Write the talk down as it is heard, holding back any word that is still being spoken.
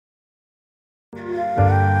Yo,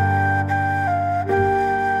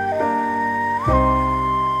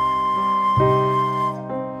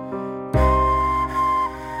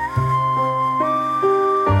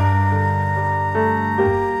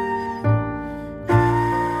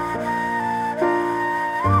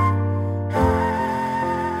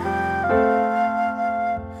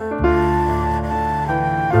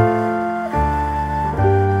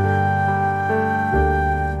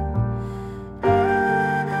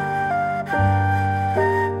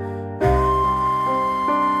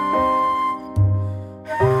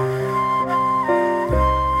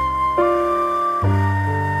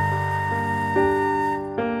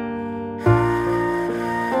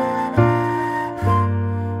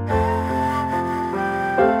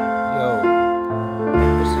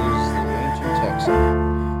 this is the Ancient Texan.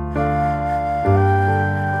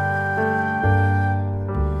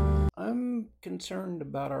 I'm concerned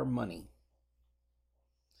about our money.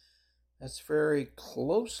 That's very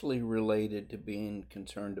closely related to being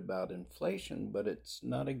concerned about inflation, but it's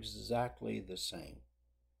not exactly the same.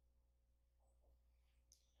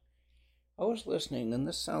 I was listening, and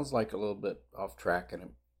this sounds like a little bit off track, and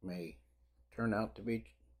it may turn out to be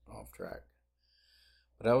off track.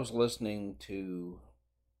 But I was listening to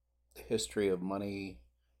the history of money,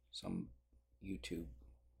 some YouTube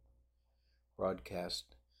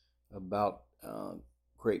broadcast about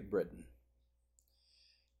Great Britain.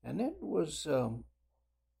 And it was a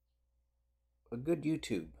good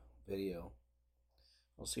YouTube video.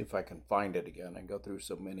 I'll see if I can find it again. I go through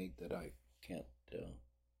so many that I can't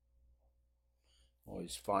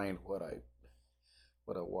always find what I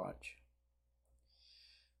watch.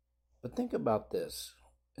 But think about this.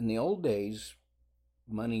 In the old days,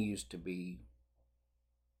 money used to be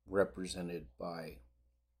represented by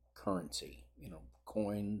currency,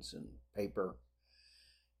 coins and paper.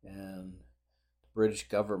 And the British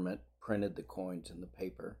government printed the coins and the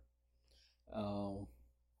paper.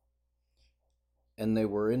 And they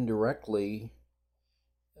were indirectly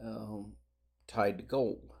tied to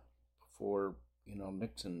gold before,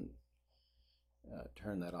 Nixon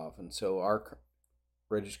turned that off. And so our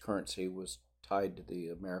British currency was tied to the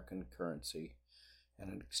American currency and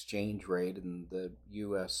an exchange rate, and the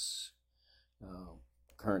U.S.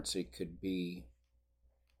 Currency could be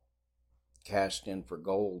cashed in for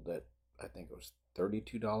gold at, I think it was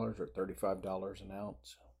 $32 or $35 an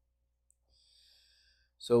ounce.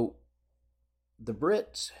 So the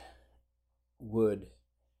Brits would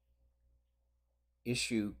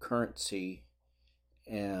issue currency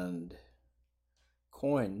and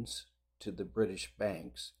coins to the British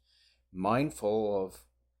banks, mindful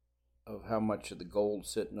of how much of the gold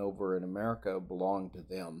sitting over in America belonged to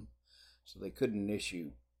them. So they couldn't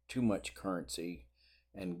issue too much currency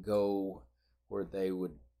and go where they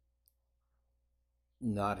would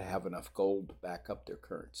not have enough gold to back up their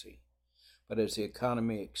currency. But as the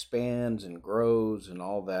economy expands and grows and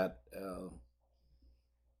all that,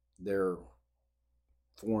 their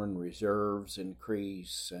foreign reserves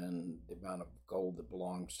increase, and the amount of gold that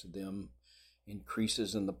belongs to them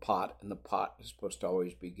increases in the pot, and the pot is supposed to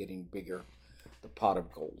always be getting bigger, the pot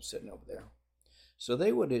of gold sitting over there. So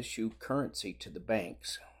they would issue currency to the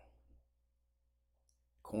banks,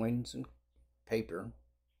 coins and paper,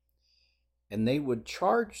 and they would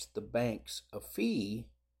charge the banks a fee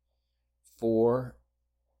for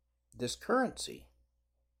this currency.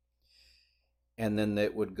 And then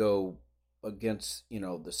it would go against,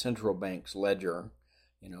 the central bank's ledger.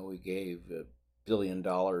 We gave $1 billion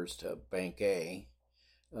to Bank A,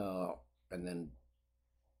 and then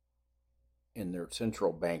in their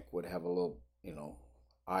central bank would have a little,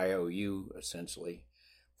 IOU essentially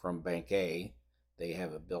from Bank A. They have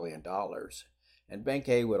 $1 billion. And Bank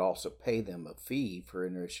A would also pay them a fee for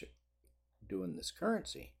doing this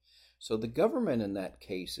currency. So the government in that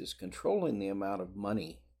case is controlling the amount of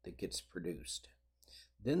money that gets produced.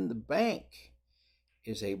 Then the bank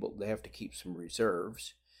is able, they have to keep some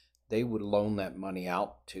reserves. They would loan that money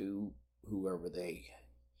out to whoever they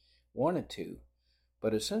wanted to.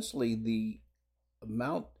 But essentially the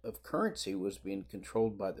amount of currency was being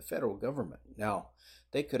controlled by the federal government. Now,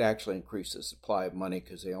 they could actually increase the supply of money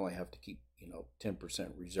because they only have to keep,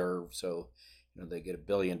 10% reserve. So, they get $1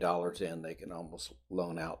 billion in, they can almost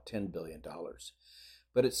loan out $10 billion.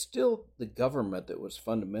 But it's still the government that was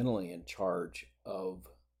fundamentally in charge of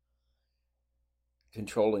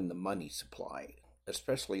controlling the money supply,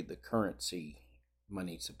 especially the currency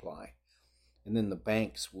money supply. And then the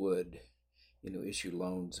banks would, issue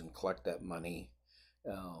loans and collect that money.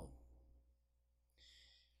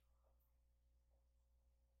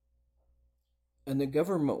 And the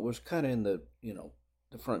government was kind of in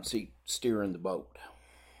the front seat steering the boat.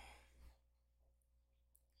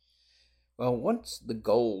 Well, once the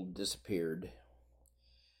gold disappeared,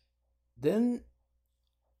 then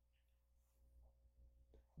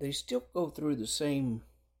they still go through the same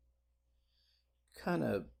kind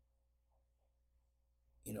of,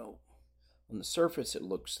 you know, on the surface it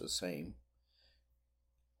looks the same.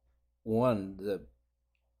 One, the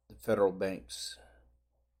federal banks,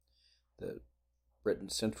 the Britain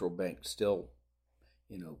Central Bank still,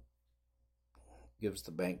 you know, gives the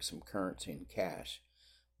bank some currency and cash.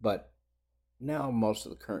 But now most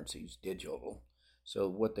of the currency is digital. So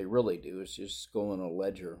what they really do is just go in a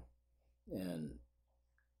ledger and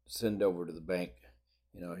send over to the bank,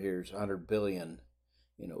 here's 100 billion,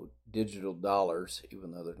 digital dollars,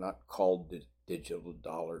 even though they're not called digital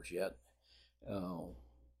dollars yet. And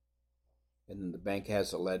then the bank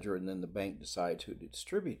has a ledger, and then the bank decides who to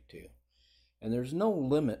distribute to. And there's no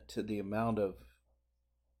limit to the amount of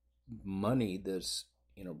money this,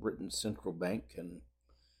 Britain's central bank can,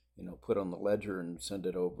 put on the ledger and send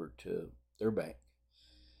it over to their bank.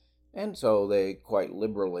 And so they quite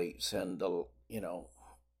liberally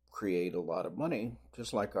create a lot of money,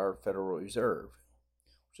 just like our Federal Reserve,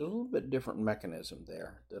 which is a little bit different mechanism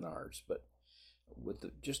there than ours. But with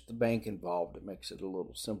just the bank involved, it makes it a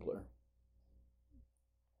little simpler.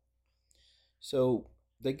 So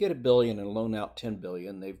they get $1 billion and loan out $10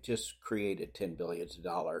 billion. They've just created $10 billion,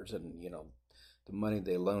 and the money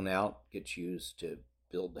they loan out gets used to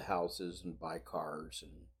build the houses and buy cars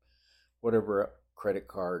and whatever, credit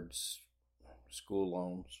cards, school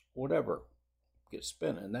loans, whatever gets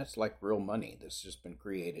spent. And that's like real money that's just been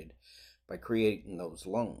created by creating those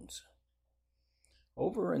loans.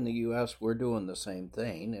 Over in the U.S., we're doing the same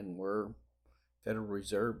thing, and Federal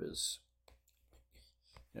Reserve is,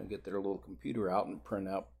 get their little computer out and print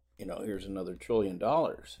out, here's another $1 trillion.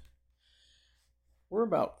 We're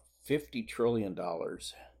about $50 trillion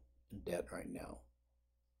in debt right now.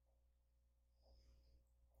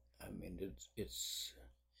 I mean, it's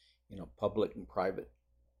public and private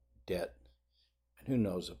debt, and who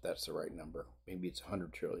knows if that's the right number? Maybe it's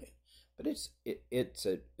 100 trillion, but it's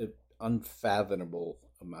an unfathomable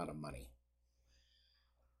amount of money.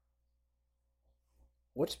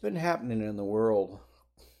 What's been happening in the world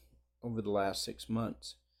over the last 6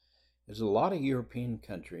 months is a lot of European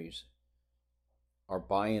countries are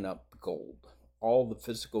buying up gold, all the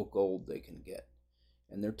physical gold they can get,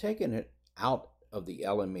 and they're taking it out of the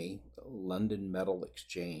LME, the London Metal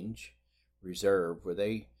Exchange Reserve, where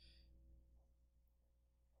they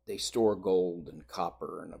store gold and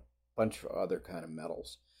copper and a bunch of other kind of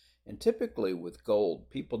metals. And typically with gold,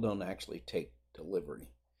 people don't actually take delivery.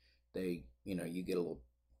 You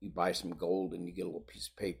buy some gold and you get a little piece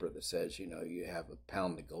of paper that says, you have a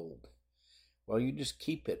pound of gold. Well, you just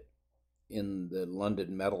keep it in the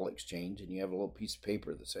London Metal Exchange, and you have a little piece of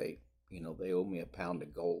paper that say, they owe me a pound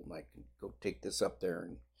of gold, and I can go take this up there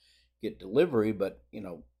and get delivery. But,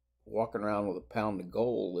 walking around with a pound of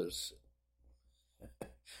gold is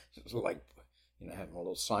it's like, having a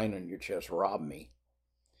little sign on your chest, rob me.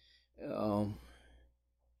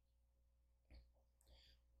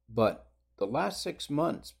 But the last 6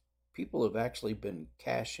 months, people have actually been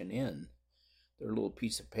cashing in their little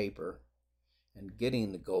piece of paper and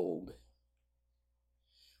getting the gold,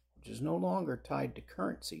 which is no longer tied to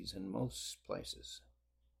currencies in most places.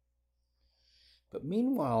 But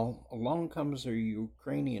meanwhile, along comes the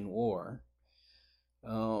Ukrainian war,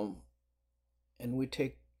 and we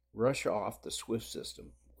take Russia off the SWIFT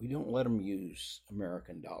system. We don't let them use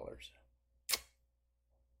American dollars.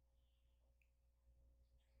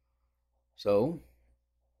 So,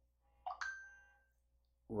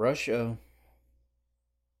 Russia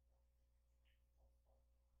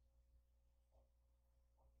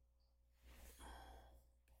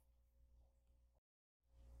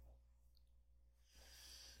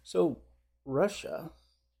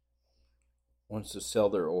wants to sell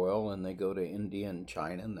their oil, and they go to India and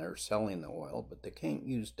China, and they're selling the oil, but they can't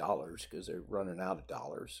use dollars because they're running out of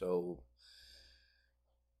dollars. So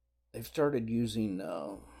they've started using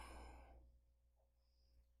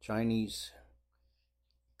Chinese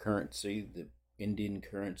currency, the Indian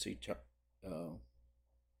currency,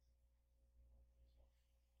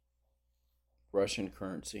 Russian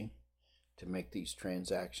currency to make these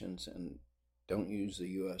transactions, and don't use the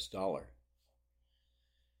US dollar.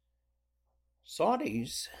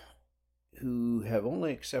 Saudis, who have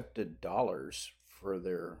only accepted dollars for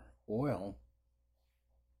their oil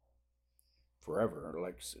forever,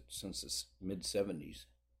 like since the mid-70s,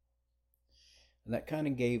 and that kind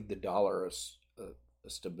of gave the dollar a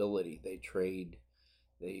stability.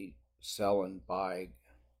 They sell and buy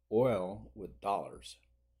oil with dollars.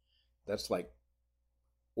 That's like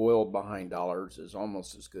oil behind dollars is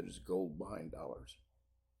almost as good as gold behind dollars.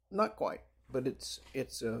 Not quite, but it's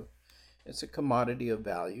a commodity of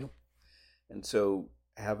value, and so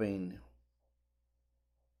having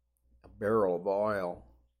a barrel of oil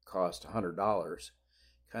cost $100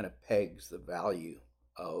 kind of pegs the value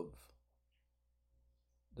of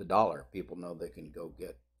the dollar. People know they can go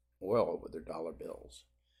get oil with their dollar bills.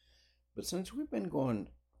 But since we've been going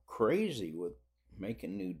crazy with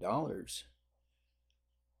making new dollars,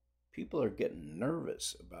 people are getting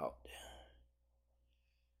nervous about,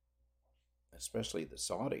 especially the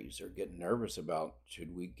Saudis are getting nervous about,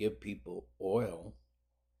 should we give people oil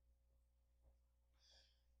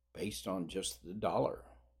based on just the dollar?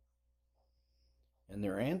 And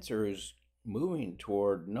their answer is moving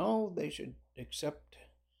toward, no, they should accept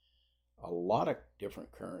a lot of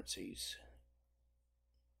different currencies.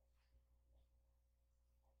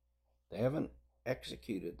 They haven't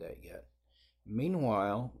executed that yet.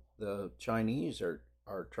 Meanwhile, the Chinese are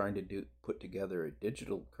trying to put together a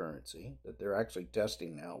digital currency that they're actually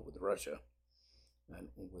testing now with Russia and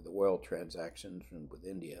with oil transactions and with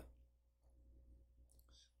India.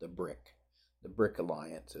 The BRIC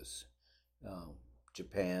alliances,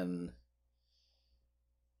 Japan,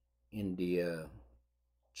 India,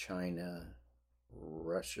 China,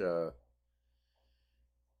 Russia,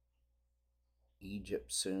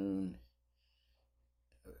 Egypt soon.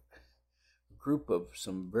 A group of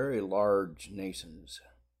some very large nations.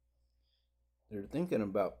 They're thinking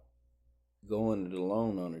about going it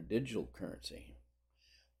alone on a digital currency.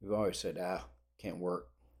 We've always said, can't work.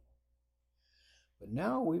 But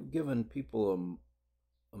now we've given people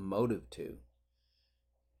a motive to.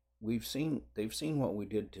 They've seen what we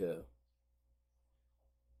did to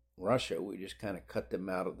Russia. We just kind of cut them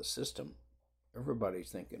out of the system.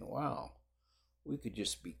 Everybody's thinking, wow, we could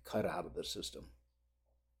just be cut out of the system.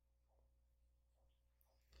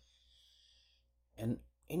 And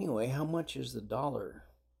anyway, how much is the dollar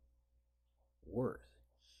worth?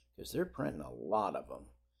 Because they're printing a lot of them.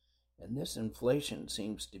 And this inflation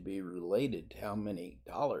seems to be related to how many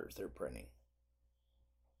dollars they're printing.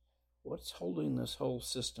 What's holding this whole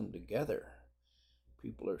system together?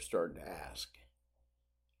 People are starting to ask.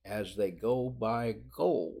 As they go buy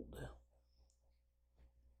gold,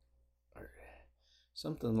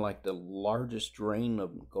 something like the largest drain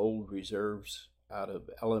of gold reserves out of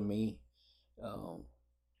LME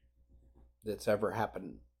that's ever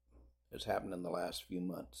happened has happened in the last few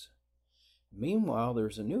months. Meanwhile,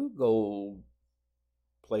 there's a new gold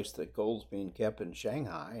place that gold's being kept in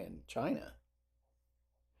Shanghai and China.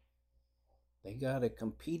 They got a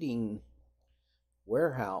competing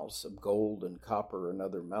warehouse of gold and copper and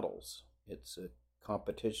other metals. It's a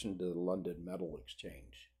competition to the London Metal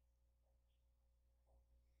Exchange.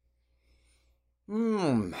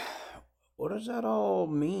 What does that all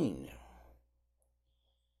mean?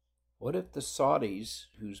 What if the Saudis,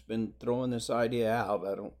 who's been throwing this idea out,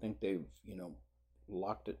 I don't think they've,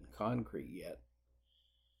 locked it in concrete yet.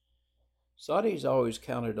 Saudis always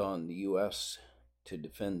counted on the U.S. to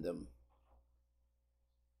defend them.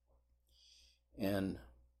 And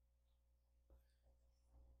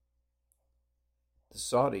the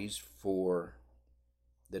Saudis, for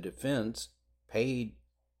the defense, paid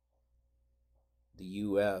the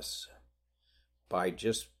U.S. by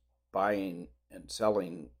just buying and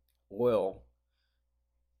selling oil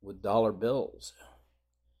with dollar bills.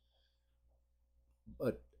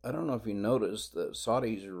 But I don't know if you noticed, the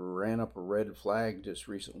Saudis ran up a red flag just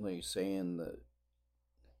recently saying that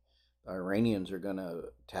the Iranians are going to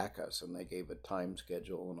attack us, and they gave a time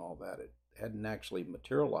schedule and all that. It hadn't actually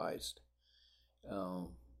materialized.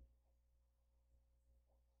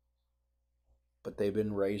 But they've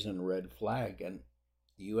been raising a red flag, and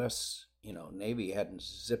the U.S., Navy hadn't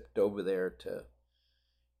zipped over there to,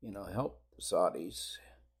 help the Saudis.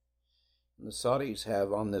 And the Saudis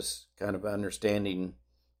have on this kind of understanding,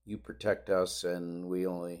 you protect us and we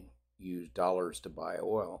only use dollars to buy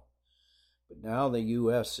oil. But now the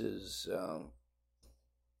U.S. is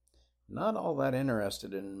not all that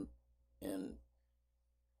interested in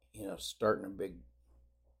starting a big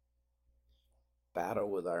battle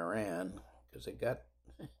with Iran, because they got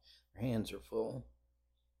their hands are full.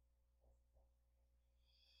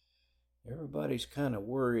 Everybody's kind of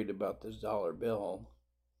worried about this dollar bill.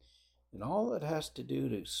 And all it has to do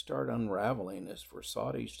to start unraveling is for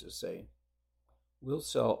Saudis to say, we'll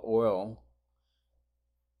sell oil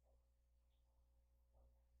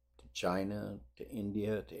to China, to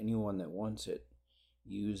India, to anyone that wants it,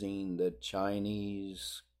 using the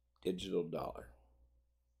Chinese digital dollar.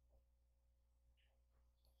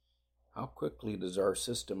 How quickly does our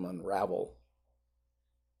system unravel?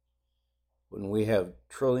 when we have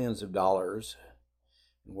trillions of dollars,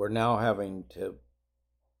 and we're now having to,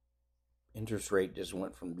 interest rate just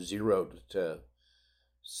went from 0 to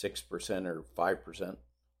 6% or 5%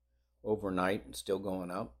 overnight and still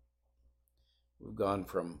going up. We've gone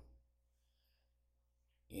from,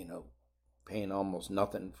 paying almost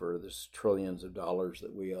nothing for this trillions of dollars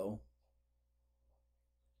that we owe.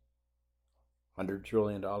 $100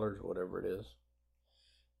 trillion, whatever it is.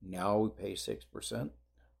 Now we pay 6%.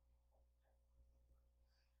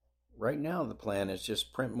 Right now, the plan is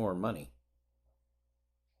just print more money.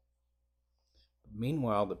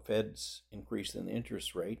 Meanwhile, the Fed's increasing the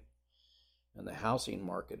interest rate, and the housing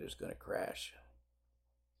market is going to crash.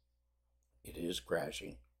 It is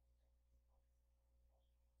crashing.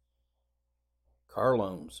 Car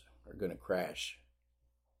loans are going to crash.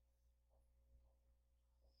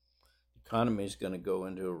 The economy is going to go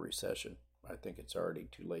into a recession. I think it's already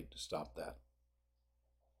too late to stop that.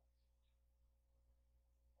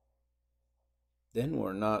 Then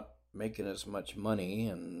we're not making as much money,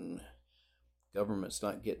 and government's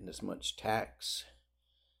not getting as much tax.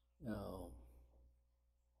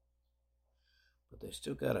 But they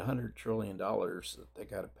still got $100 trillion that they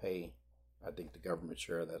got to pay. I think the government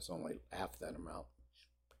share, that's only half that amount.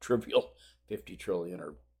 Trivial, 50 trillion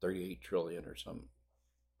or 38 trillion or some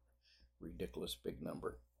ridiculous big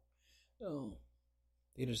number.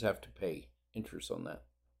 They just have to pay interest on that.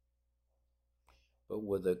 But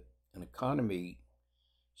with an economy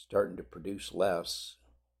starting to produce less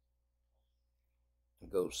and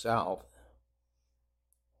go south,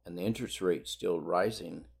 and the interest rate still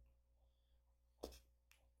rising,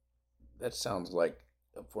 that sounds like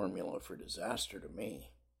a formula for disaster to me.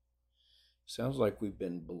 Sounds like we've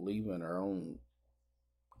been believing our own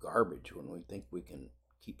garbage when we think we can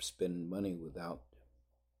keep spending money without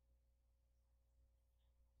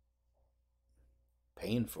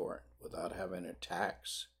paying for it, without having a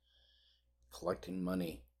tax, collecting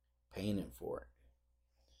money, paying for it.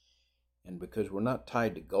 And because we're not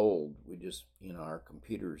tied to gold, we just, our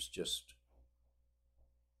computers just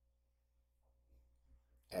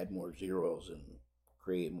add more zeros and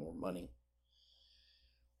create more money.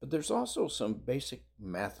 But there's also some basic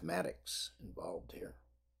mathematics involved here.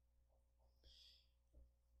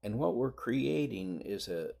 And what we're creating is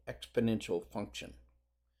an exponential function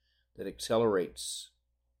that accelerates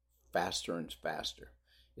faster and faster.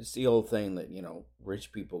 It's the old thing that,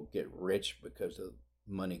 rich people get rich because of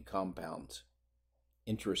money compounds,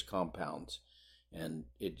 interest compounds, and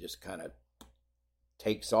it just kind of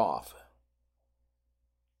takes off.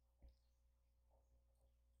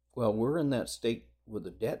 Well, we're in that state with the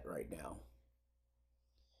debt right now.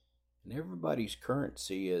 And everybody's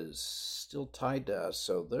currency is still tied to us,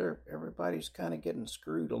 so everybody's kind of getting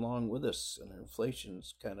screwed along with us, and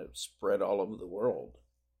inflation's kind of spread all over the world.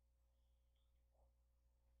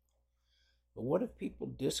 But what if people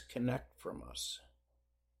disconnect from us?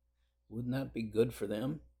 Wouldn't that be good for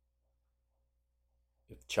them?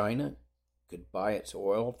 If China could buy its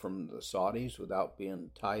oil from the Saudis without being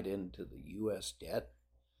tied into the U.S. debt,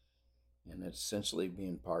 and it's essentially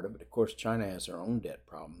being part of it. Of course, China has their own debt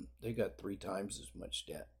problem. They got 3 times as much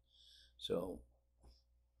debt. So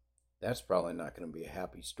that's probably not going to be a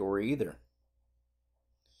happy story either.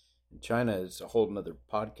 And China is a whole nother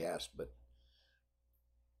podcast, but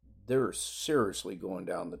they're seriously going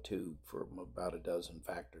down the tube for about a dozen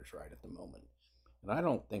factors right at the moment. And I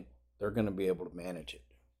don't think they're going to be able to manage it.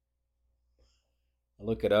 I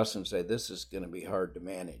look at us and say, this is going to be hard to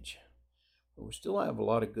manage. But we still have a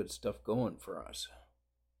lot of good stuff going for us.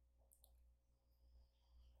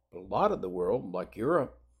 But a lot of the world, like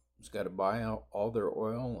Europe, has got to buy out all their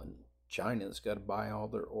oil, and China's got to buy all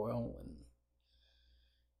their oil. And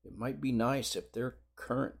it might be nice if their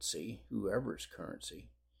currency, whoever's currency,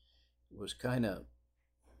 was kind of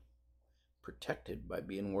protected by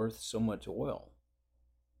being worth so much oil.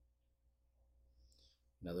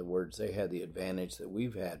 In other words, they had the advantage that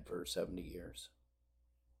we've had for 70 years.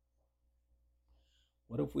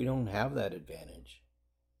 What if we don't have that advantage?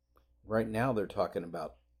 Right now they're talking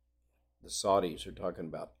about, the Saudis are talking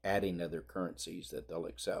about adding other currencies that they'll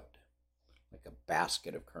accept, like a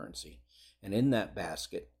basket of currency. And in that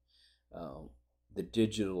basket, the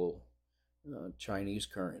digital Chinese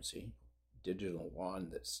currency, digital yuan,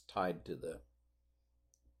 that's tied to the,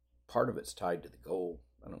 part of it's tied to the gold.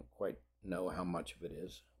 I don't quite know how much of it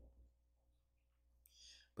is.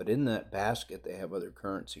 But in that basket, they have other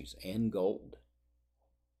currencies and gold.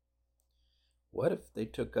 What if they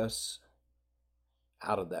took us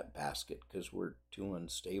out of that basket because we're too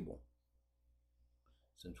unstable?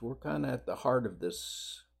 Since we're kind of at the heart of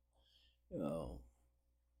this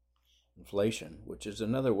inflation, which is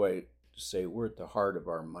another way to say we're at the heart of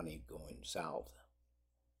our money going south.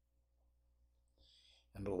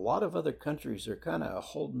 And a lot of other countries are kind of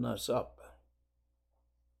holding us up.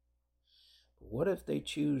 But what if they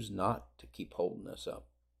choose not to keep holding us up?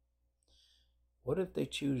 What if they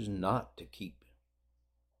choose not to keep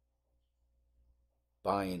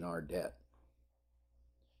buying our debt?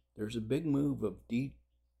 There's a big move of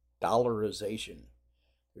de-dollarization.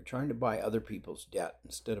 They're trying to buy other people's debt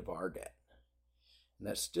instead of our debt. And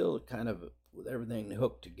that's still kind of, with everything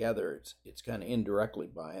hooked together, it's kind of indirectly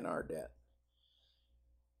buying our debt.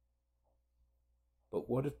 But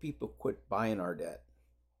what if people quit buying our debt?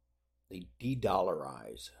 They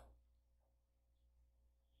de-dollarize.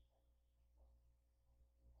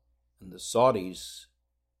 And the Saudis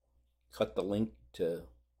cut the link to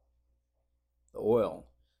the oil.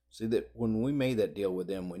 See, that when we made that deal with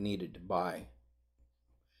them, we needed to buy,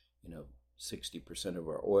 60% of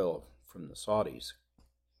our oil from the Saudis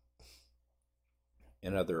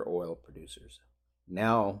and other oil producers.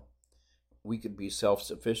 Now, we could be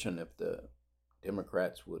self-sufficient if the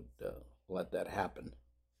Democrats would let that happen.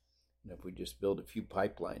 And if we just build a few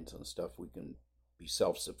pipelines and stuff, we can be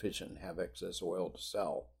self-sufficient and have excess oil to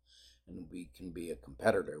sell. And we can be a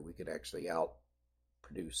competitor. We could actually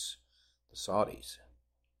outproduce the Saudis.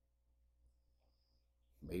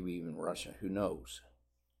 Maybe even Russia, who knows?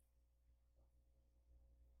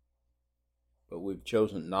 But we've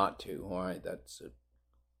chosen not to. Why? That's a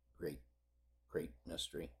great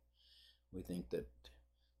mystery. We think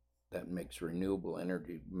that makes renewable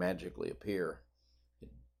energy magically appear.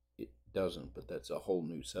 It doesn't, but that's a whole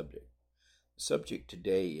new subject. The subject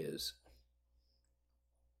today is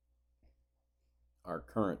our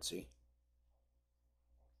currency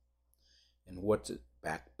and what's it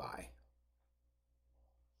backed by.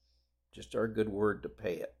 Just our good word to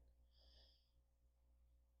pay it.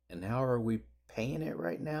 And how are we paying it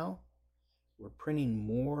right now? We're printing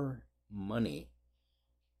more money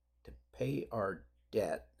to pay our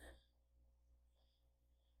debt.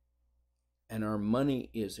 And our money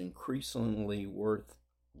is increasingly worth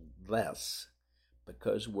less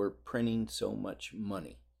because we're printing so much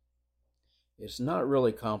money. It's not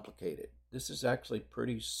really complicated. This is actually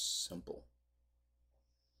pretty simple.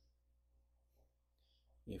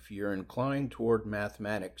 If you're inclined toward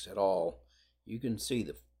mathematics at all, you can see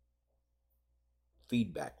the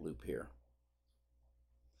feedback loop here.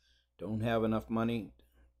 Don't have enough money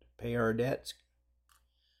to pay our debts.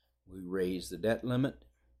 We raise the debt limit.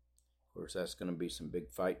 Of course, that's going to be some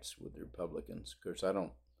big fights with the Republicans. Of course, I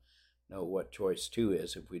don't know what choice 2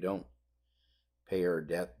 is. If we don't pay our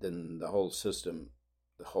debt, then the whole system,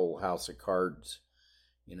 the whole house of cards,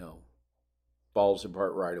 falls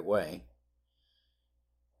apart right away.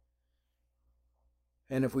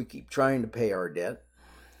 And if we keep trying to pay our debt,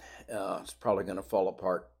 it's probably going to fall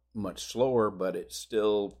apart much slower, but it's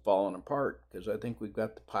still falling apart because I think we've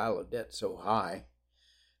got the pile of debt so high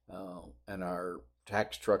and our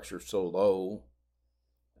tax structure so low.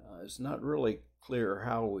 It's not really clear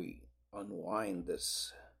how we unwind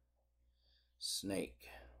this snake.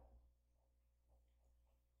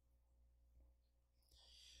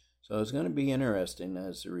 So it's going to be interesting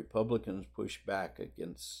as the Republicans push back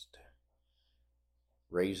against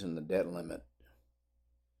raising the debt limit,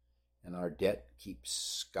 and our debt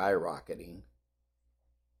keeps skyrocketing.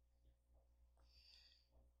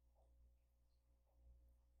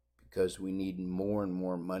 Because we need more and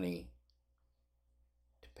more money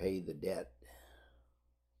to pay the debt.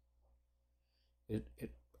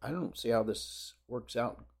 I don't see how this works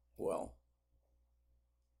out well.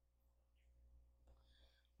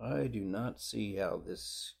 I do not see how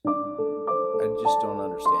this, I just don't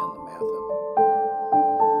understand the math of it.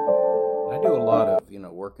 I do a lot of,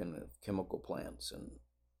 working at chemical plants, and,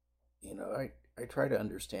 I try to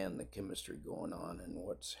understand the chemistry going on and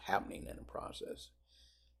what's happening in a process.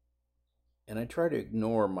 And I try to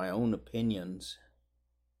ignore my own opinions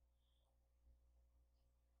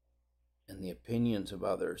and the opinions of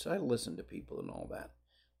others. I listen to people and all that.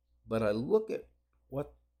 But I look at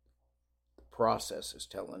what the process is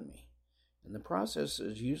telling me. And the process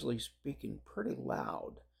is usually speaking pretty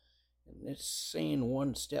loud. And it's saying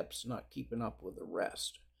one step's not keeping up with the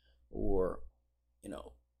rest. Or,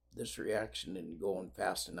 this reaction isn't going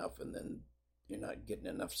fast enough, and then you're not getting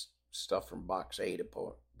enough stuff from box A to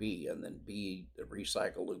point B, and then B, the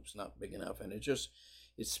recycle loop's not big enough. And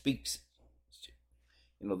it speaks,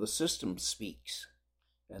 the system speaks,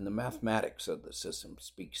 and the mathematics of the system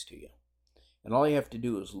speaks to you. And all you have to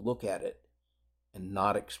do is look at it and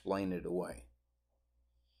not explain it away.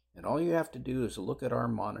 And all you have to do is look at our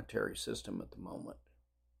monetary system at the moment.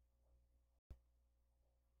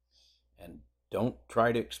 And Don't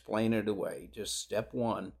try to explain it away. Just step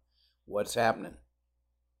one, what's happening?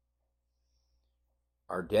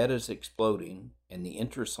 Our debt is exploding, and the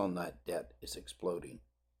interest on that debt is exploding.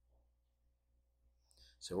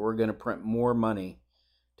 So we're going to print more money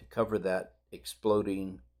to cover that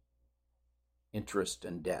exploding interest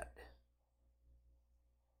and debt,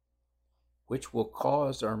 which will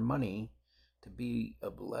cause our money to be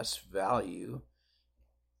of less value.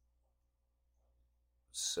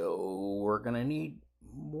 So we're going to need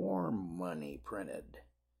more money printed.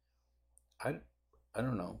 I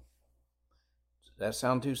don't know. Does that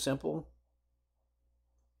sound too simple?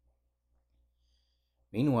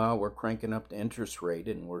 Meanwhile, we're cranking up the interest rate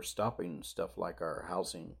and we're stopping stuff like our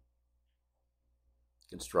housing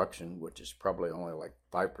construction, which is probably only like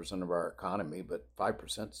 5% of our economy, but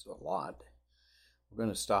 5% is a lot. We're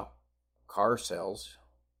going to stop car sales.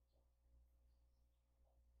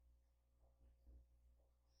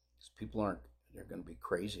 People they're going to be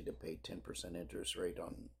crazy to pay 10% interest rate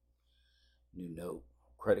on new note.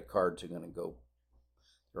 Credit cards are going to go,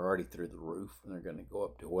 they're already through the roof, and they're going to go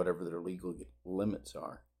up to whatever their legal limits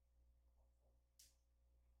are.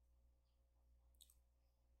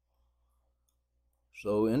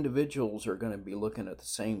 So individuals are going to be looking at the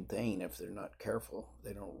same thing if they're not careful.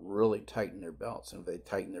 They don't really tighten their belts. And if they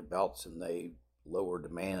tighten their belts and they lower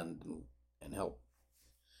demand and help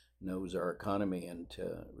nose our economy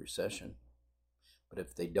into recession. But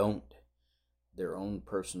if they don't, their own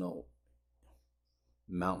personal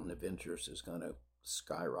mountain of interest is going to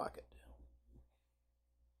skyrocket.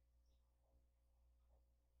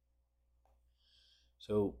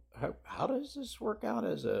 So how does this work out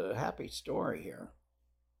as a happy story here?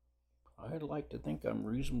 I'd like to think I'm a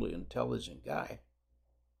reasonably intelligent guy.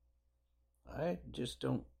 I just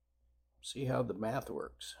don't see how the math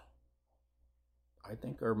works. I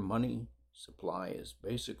think our money supply is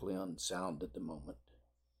basically unsound at the moment.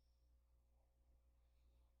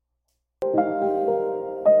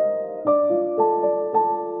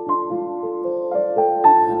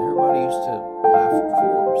 And everybody used to laugh at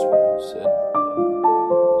Forbes when he said it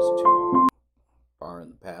was too far in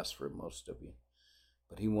the past for most of you.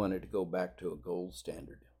 But he wanted to go back to a gold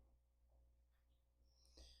standard.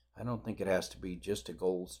 I don't think it has to be just a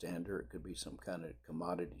gold standard. It could be some kind of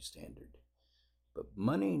commodity standard. But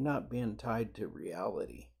money not being tied to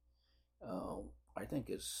reality, I think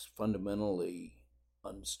is fundamentally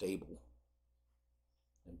unstable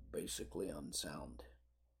and basically unsound.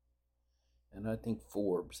 And I think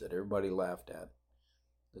Forbes, that everybody laughed at,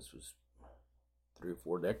 this was 3 or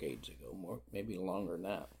 4 decades ago, more maybe longer than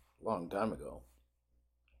that, a long time ago.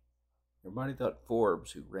 Everybody thought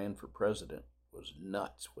Forbes, who ran for president, was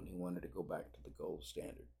nuts when he wanted to go back to the gold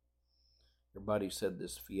standard. Everybody said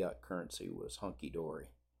this fiat currency was hunky-dory.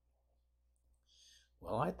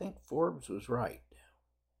 Well, I think Forbes was right.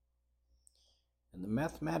 And the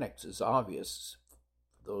mathematics is obvious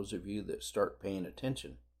for those of you that start paying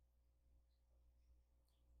attention.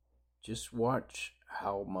 Just watch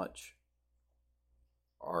how much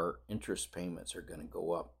our interest payments are going to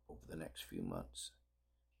go up over the next few months.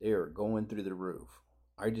 They are going through the roof.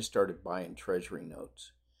 I just started buying treasury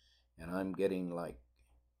notes, and I'm getting like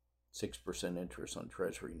 6% interest on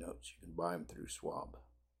treasury notes. You can buy them through Schwab.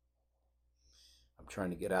 I'm trying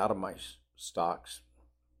to get out of my stocks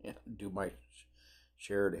and do my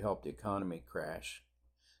share to help the economy crash.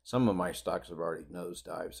 Some of my stocks have already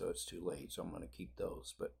nosedived, so it's too late, so I'm going to keep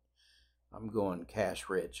those. But I'm going cash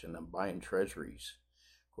rich, and I'm buying treasuries.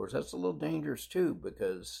 Of course, that's a little dangerous too,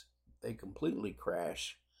 because they completely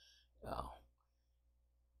crash,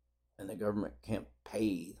 and the government can't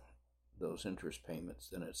pay those interest payments,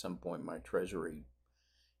 then at some point my treasury,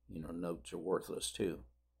 notes are worthless too.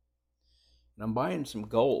 And I'm buying some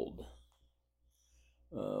gold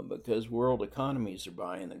because world economies are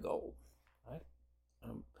buying the gold.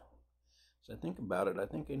 As I think about it, I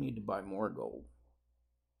think I need to buy more gold.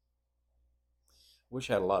 Wish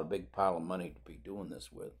I had a lot of big pile of money to be doing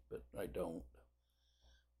this with, but I don't.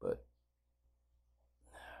 But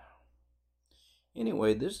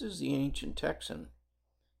anyway, this is the ancient Texan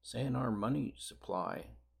saying our money supply,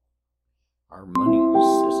 our money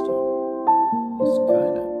system is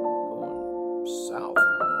kind of going south.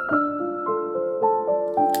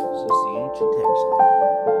 This is the ancient Texan.